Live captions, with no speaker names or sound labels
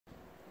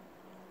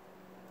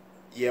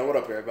Yeah, what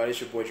up everybody? It's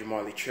your boy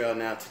Jamar Leetrail.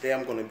 Now today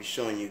I'm going to be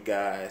showing you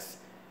guys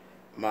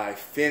my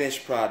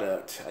finished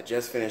product. I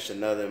just finished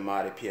another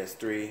Modded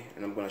Ps3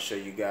 and I'm going to show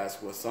you guys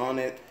what's on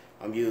it.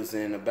 I'm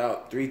using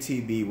about 3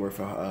 TB worth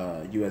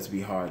of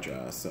USB hard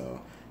drive.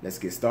 So let's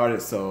get started.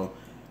 So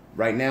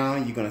right now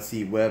you're going to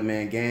see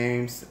Webman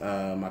Games,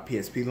 my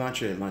PSP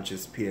launcher. It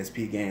launches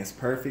PSP games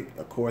perfect,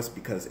 of course,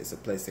 because it's a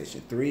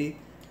PlayStation 3.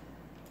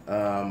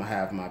 I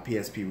have my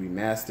PSP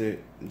remastered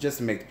just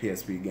to make the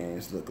PSP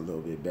games look a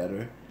little bit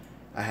better.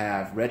 I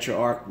have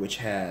RetroArch, which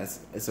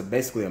it's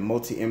basically a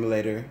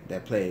multi-emulator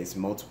that plays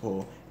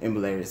multiple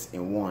emulators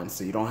in one.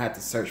 So you don't have to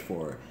search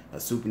for a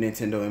Super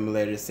Nintendo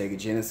emulator, Sega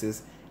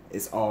Genesis.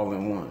 It's all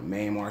in one.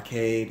 MAME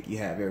Arcade, you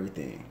have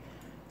everything.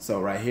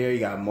 So right here you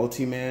got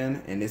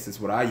Multi-Man, and this is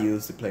what I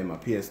use to play my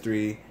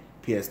PS3,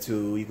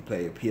 Ps2. You can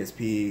play your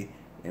PSP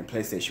and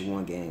PlayStation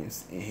 1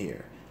 games in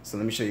here. So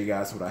let me show you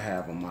guys what I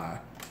have on my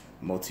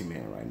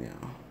Multi-Man right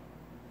now.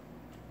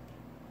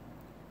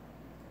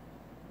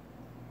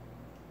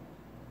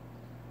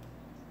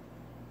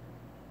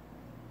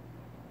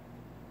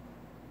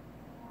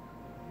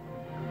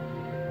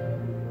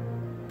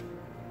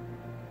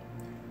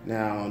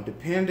 Now,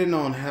 depending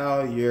on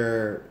how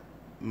your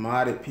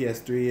modded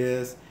PS3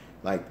 is,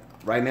 like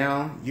right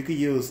now, you could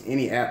use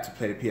any app to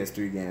play the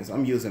PS3 games.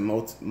 I'm using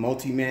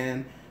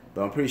Multi-Man,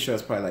 but I'm pretty sure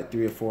it's probably like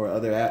 3 or 4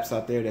 other apps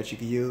out there that you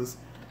could use.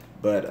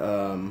 But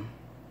I'm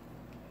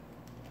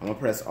gonna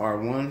press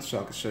R1 so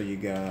I can show you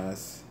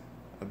guys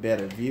a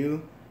better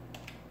view.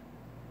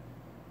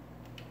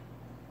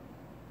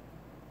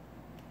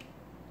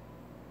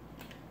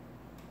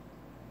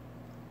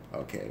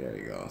 Okay, there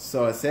you go.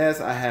 So it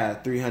says I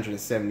have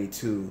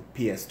 372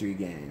 PS3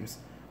 games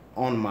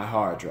on my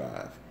hard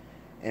drive.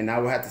 And I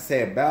would have to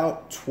say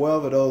about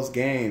 12 of those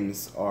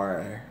games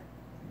are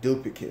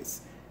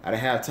duplicates. I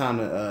didn't have time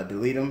to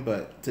delete them,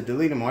 but to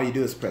delete them, all you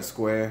do is press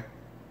square,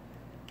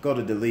 go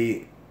to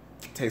delete.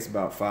 It takes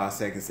about 5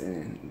 seconds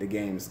and the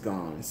game is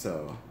gone.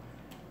 So,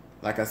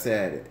 like I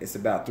said, it's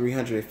about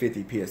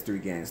 350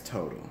 PS3 games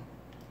total.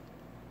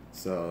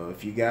 So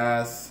if you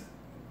guys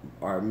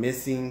are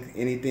missing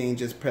anything,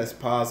 just press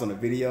pause on the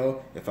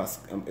video. If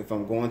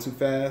I'm going too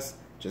fast,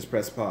 just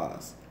press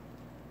pause.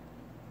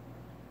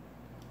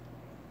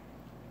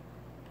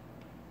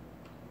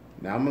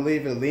 Now I'm gonna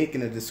leave a link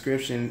in the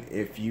description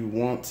if you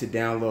want to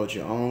download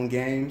your own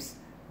games,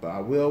 but I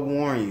will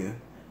warn you,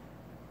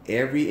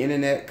 every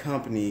internet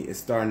company is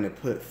starting to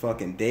put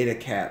fucking data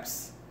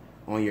caps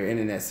on your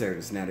internet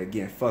service. Now they're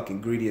getting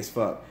fucking greedy as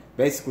fuck.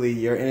 Basically,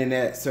 your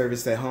internet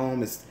service at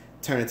home is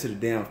turning to the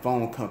damn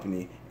phone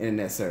company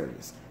internet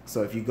service.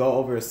 So if you go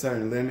over a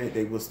certain limit,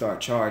 they will start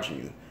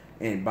charging you.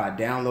 And by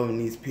downloading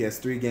these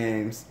PS3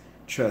 games,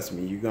 trust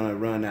me, you're gonna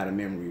run out of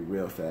memory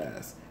real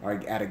fast, or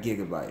out of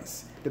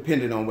gigabytes,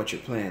 depending on what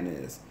your plan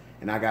is.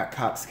 And I got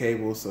Cox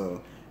Cable,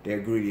 so they're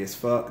greedy as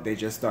fuck. They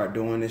just start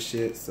doing this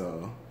shit,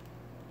 so.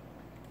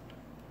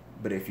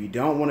 But if you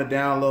don't want to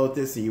download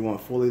this and you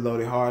want fully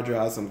loaded hard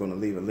drives, I'm gonna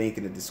leave a link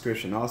in the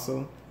description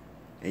also,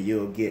 and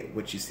you'll get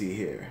what you see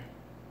here.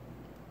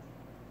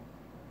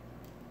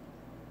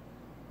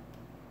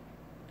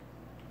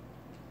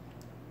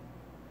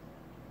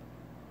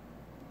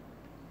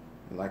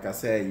 Like I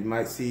said, you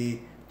might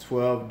see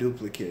 12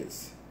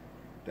 duplicates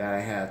that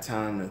I have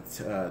time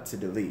to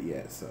delete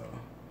yet. So,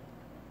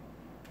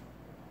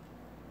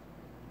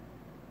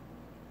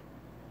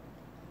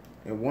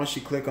 and once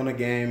you click on the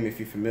game, if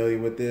you're familiar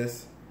with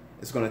this,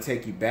 it's going to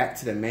take you back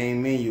to the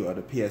main menu of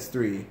the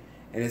PS3,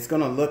 and it's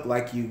going to look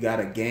like you got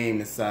a game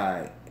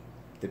inside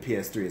the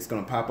PS3. It's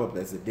going to pop up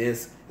as a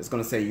disc. It's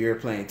going to say you're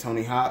playing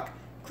Tony Hawk.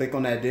 Click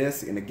on that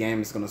disc, and the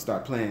game is going to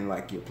start playing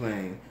like you're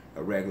playing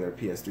a regular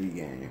PS3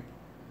 game.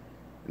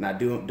 And I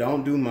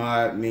don't do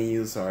mod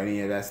menus or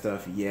any of that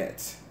stuff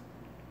yet.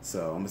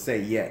 So I'm gonna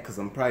say yet because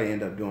I'm probably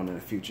end up doing it in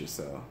the future.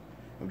 So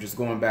I'm just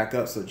going back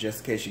up, so just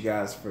in case you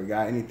guys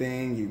forgot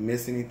anything, you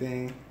missed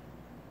anything.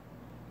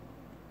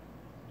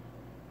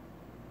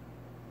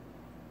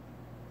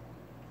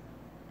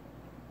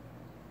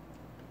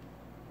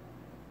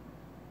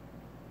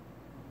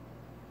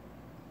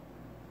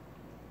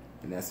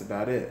 And that's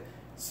about it.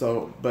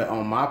 So, but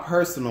on my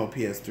personal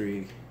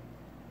PS3,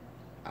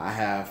 I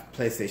have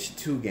PlayStation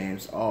 2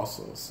 games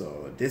also.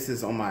 So this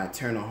is on my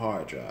internal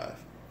hard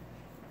drive.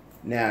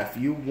 Now, if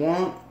you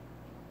want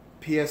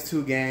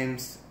PS2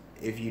 games,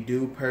 if you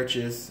do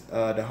purchase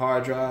the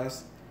hard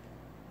drives,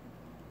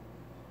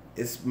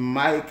 it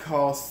might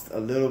cost a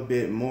little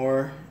bit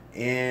more,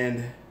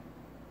 and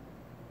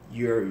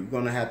you're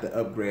gonna have to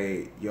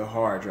upgrade your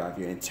hard drive,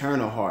 your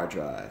internal hard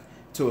drive,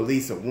 to at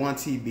least a 1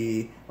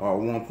 TB or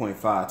 1.5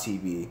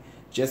 TB,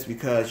 just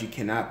because you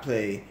cannot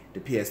play the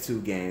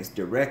PS2 games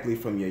directly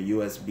from your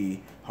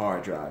USB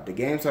hard drive. The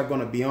games are going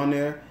to be on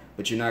there,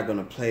 but you're not going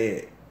to play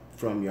it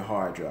from your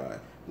hard drive.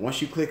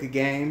 Once you click a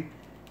game,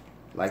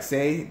 like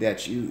say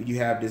that you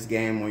have this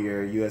game on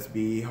your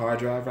USB hard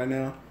drive right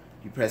now,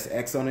 you press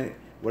X on it,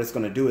 what it's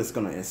going to do is it's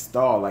going to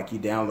install like you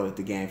downloaded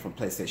the game from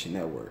PlayStation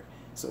Network.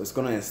 So it's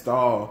going to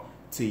install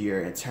to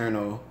your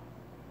internal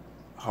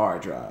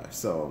hard drive.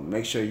 So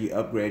make sure you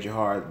upgrade your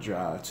hard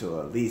drive to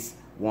at least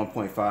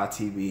 1.5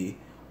 TB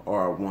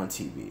or 1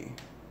 TB.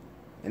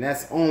 And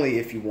that's only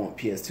if you want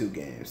PS2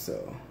 games.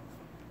 So,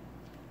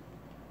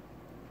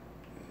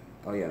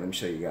 oh yeah, let me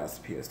show you guys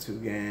the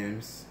PS2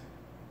 games.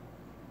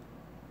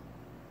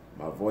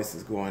 My voice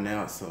is going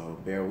out, so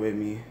bear with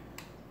me.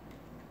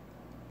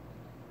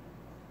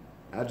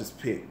 I just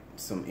picked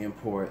some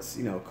imports,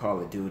 you know,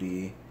 Call of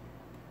Duty,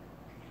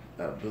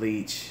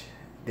 Bleach,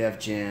 Def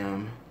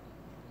Jam,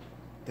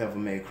 Devil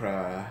May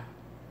Cry.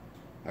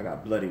 I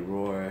got Bloody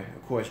Roar,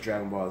 of course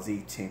Dragon Ball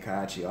Z,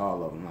 Tenkaichi,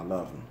 all of them, I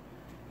love them.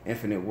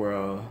 Infinite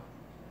World,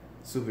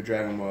 Super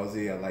Dragon Ball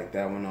Z, I like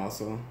that one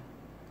also.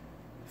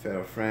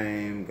 Fatal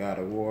Frame, God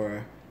of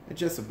War, and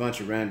just a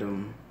bunch of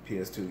random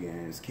PS2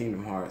 games,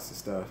 Kingdom Hearts and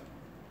stuff.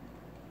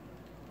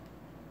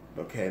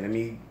 Okay, let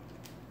me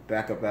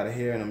back up out of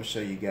here and I'm gonna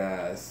show you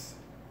guys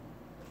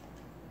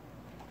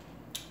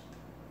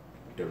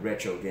the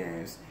retro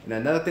games. And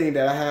another thing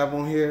that I have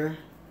on here,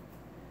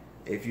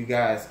 if you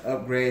guys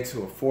upgrade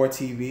to a 4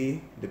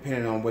 TB,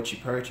 depending on what you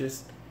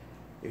purchase,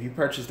 if you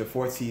purchase the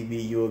 4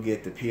 TB, you will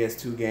get the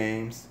PS2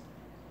 games,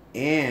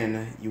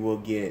 and you will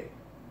get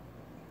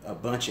a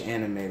bunch of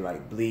anime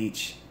like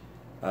Bleach,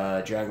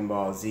 Dragon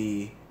Ball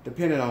Z,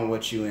 depending on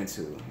what you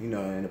into, you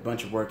know, and a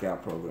bunch of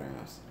workout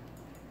programs.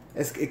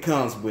 It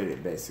comes with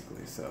it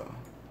basically. So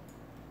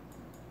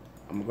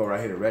I'm gonna go right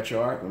here to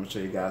RetroArch. I'm gonna show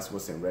you guys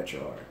what's in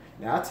RetroArch.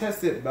 Now I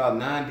tested about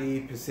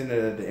 90%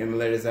 of the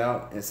emulators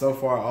out, and so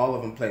far all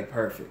of them play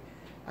perfect.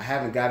 I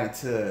haven't gotten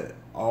to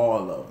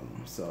all of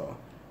them, so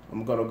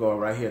I'm gonna go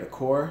right here to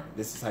Core.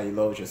 This is how you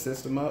load your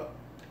system up,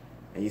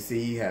 and you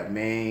see you have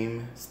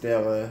MAME,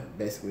 Stella,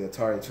 basically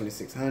Atari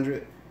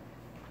 2600,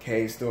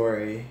 Cave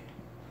Story,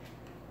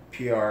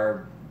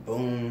 PR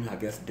Boom, I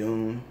guess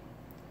Doom,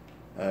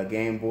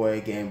 Game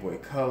Boy, Game Boy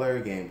Color,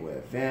 Game Boy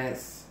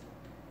Advance,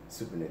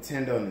 Super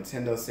Nintendo,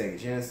 Nintendo, Sega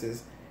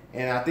Genesis.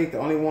 And I think the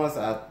only ones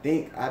I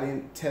think I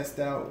didn't test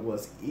out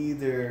was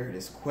either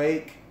this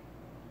Quake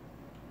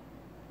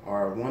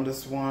or Wonder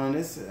Swan.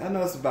 I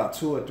know it's about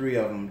 2 or 3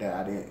 of them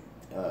that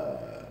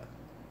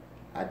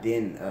I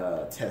didn't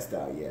test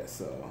out yet.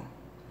 So,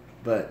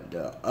 but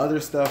the other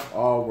stuff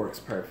all works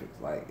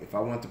perfect. Like if I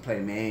want to play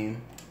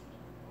MAME,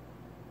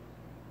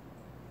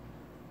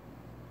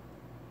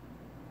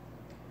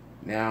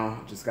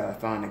 now just gotta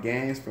find the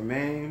games for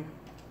MAME.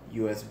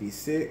 USB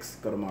 6.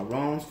 Go to my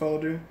ROMs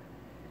folder.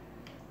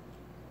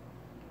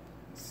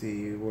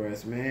 See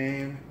where's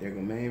MAME. There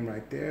go MAME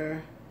right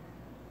there.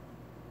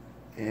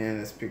 And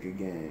let's pick a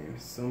game.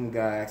 Some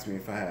guy asked me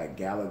if I had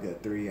Galaga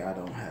 3. I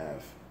don't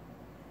have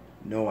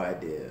no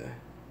idea.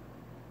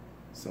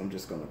 So I'm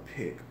just gonna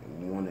pick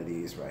one of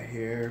these right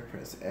here.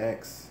 Press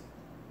X.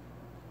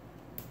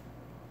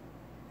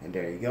 And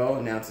there you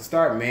go. Now to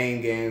start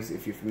main games,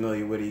 if you're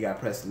familiar with it, you gotta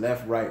press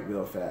left, right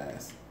real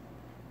fast.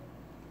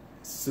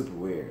 It's super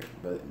weird.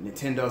 But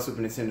Nintendo,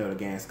 Super Nintendo, the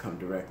games come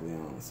directly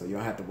on. So you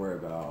don't have to worry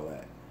about all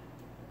that.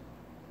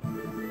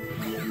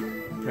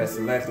 Press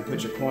select to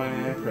put your coin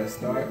in, press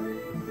start.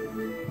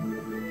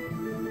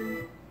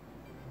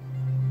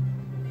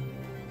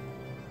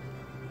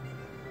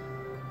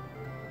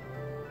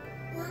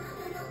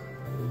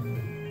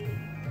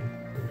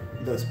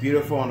 Looks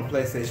beautiful on the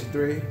PlayStation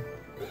 3.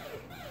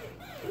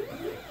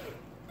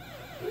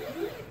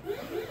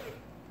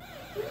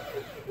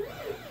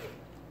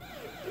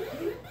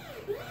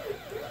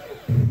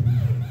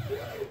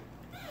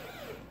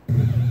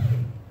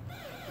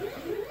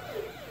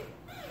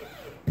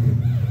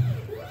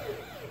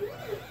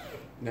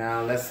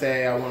 Now let's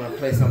say I want to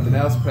play something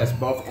else, press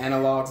both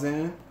analogs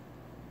in,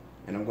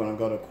 and I'm going to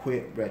go to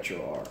quit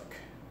RetroArch.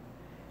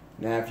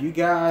 Now if you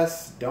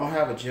guys don't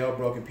have a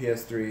jailbroken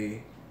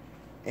PS3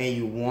 and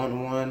you want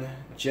one,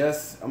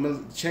 I'm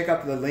going to check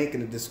out the link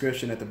in the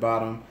description at the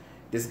bottom.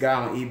 This guy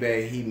on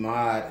eBay, he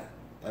mod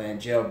and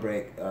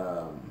jailbreak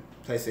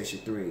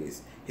PlayStation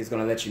 3s. He's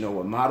going to let you know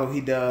what model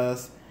he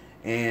does,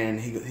 and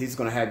he's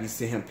going to have you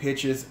send him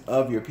pictures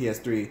of your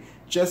PS3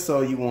 just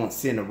so you won't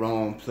send a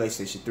wrong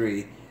PlayStation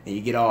 3 and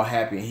you get all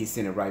happy and he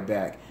sent it right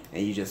back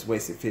and you just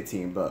wasted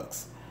 15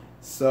 bucks.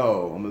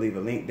 So I'm gonna leave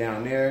a link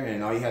down there,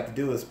 and all you have to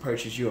do is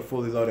purchase you a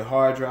fully loaded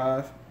hard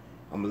drive.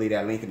 I'm gonna leave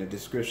that link in the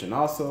description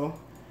also.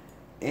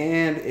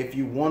 And if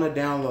you want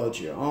to download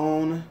your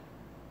own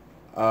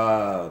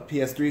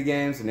PS3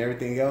 games and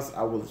everything else,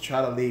 I will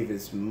try to leave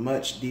as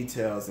much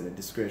details in the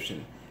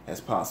description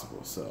as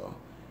possible. So,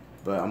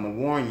 but I'm gonna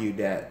warn you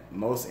that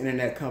most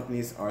internet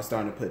companies are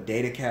starting to put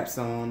data caps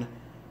on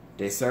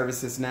their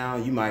services now.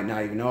 You might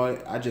not even know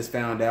it. I just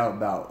found out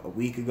about a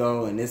week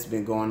ago, and it's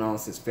been going on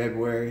since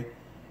February.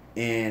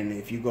 And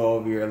if you go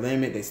over your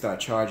limit, they start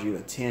charging you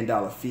a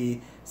 $10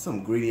 fee.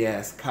 Some greedy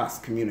ass Cox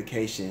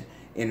Communication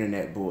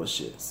internet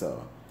bullshit.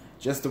 So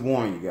just to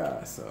warn you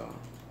guys. So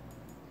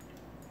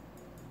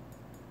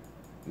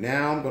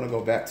now I'm gonna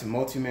go back to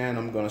Multiman.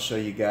 I'm gonna show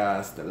you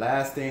guys the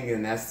last thing,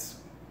 and that's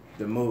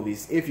the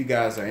movies. If you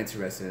guys are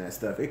interested in that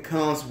stuff, it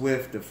comes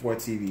with the 4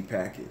 TV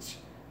package.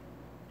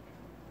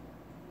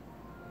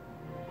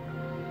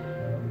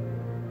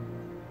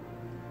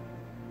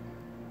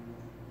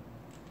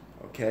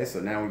 Okay, so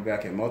now we're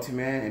back in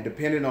Multiman, and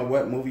depending on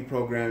what movie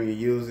program you're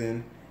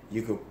using,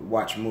 you could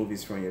watch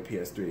movies from your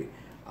PS3.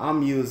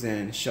 I'm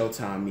using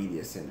Showtime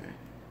Media Center.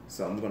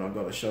 So I'm gonna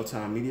go to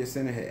Showtime Media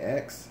Center, hit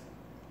X.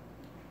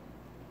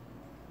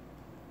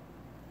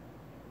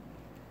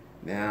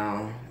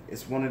 Now,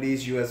 it's one of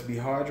these USB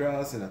hard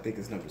drives, and I think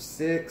it's number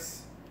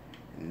 6.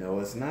 No,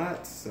 it's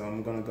not. So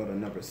I'm gonna go to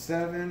number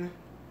 7,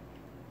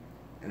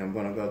 and I'm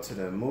gonna go to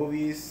the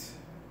movies,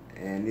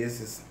 and this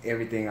is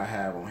everything I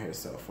have on here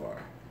so far.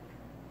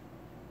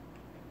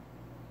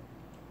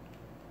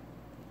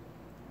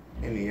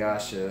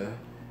 Inuyasha,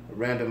 a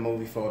random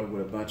movie folder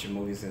with a bunch of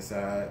movies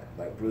inside,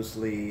 like Bruce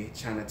Lee,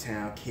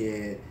 Chinatown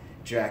Kid,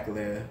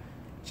 Dracula,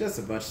 just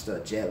a bunch of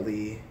stuff. Jet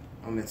Li.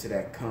 I'm into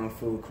that kung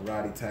fu,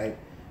 karate type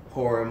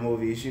horror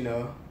movies, you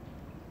know.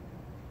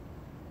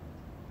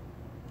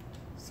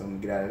 So I'm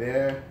gonna get out of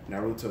there.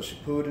 Naruto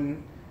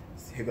Shippuden.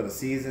 Here go the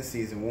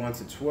season 1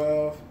 to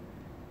 12.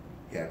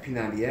 You have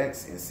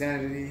P90X,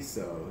 Insanity,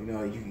 so you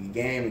know you can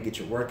game and get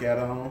your workout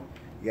on.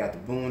 You got the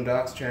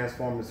Boondocks,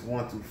 Transformers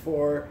 1 through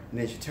 4,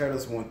 Ninja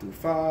Turtles 1 through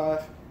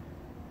 5.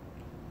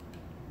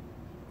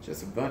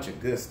 Just a bunch of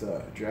good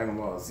stuff. Dragon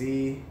Ball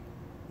Z,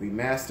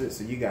 remastered.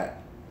 So you got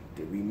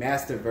the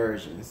remastered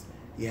versions.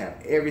 You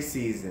have every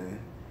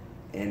season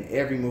and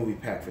every movie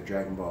pack for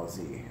Dragon Ball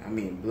Z. I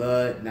mean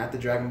blood, not the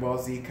Dragon Ball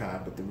Z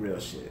cod, but the real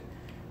shit.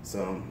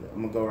 So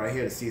I'm gonna go right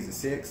here to season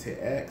 6, hit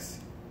X,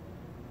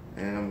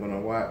 and I'm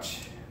gonna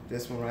watch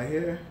this one right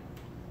here.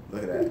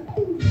 Look at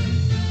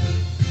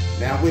that.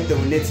 Now with the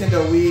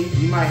Nintendo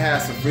Wii, you might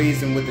have some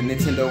freezing with the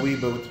Nintendo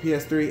Wii, but with the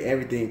PS3,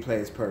 everything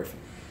plays perfect.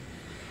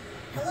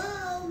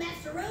 Hello,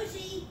 Master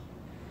Roshi.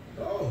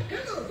 Oh,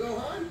 hello,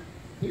 Gohan.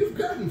 You've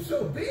gotten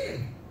so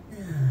big.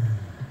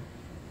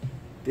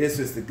 This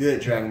is the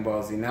good Dragon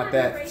Ball Z, not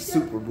that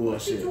super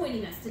bullshit.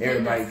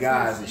 Everybody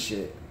guys and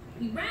shit.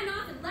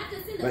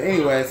 But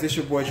anyways, this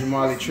your boy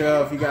Jamar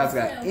Leetrail. If you guys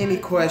got any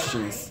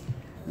questions,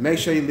 make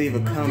sure you leave a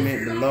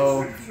comment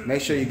below.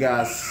 Make sure you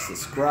guys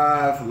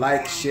subscribe,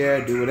 like,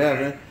 share, do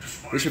whatever.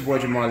 This your boy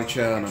Jamar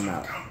Leetrail, and I'm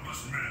out.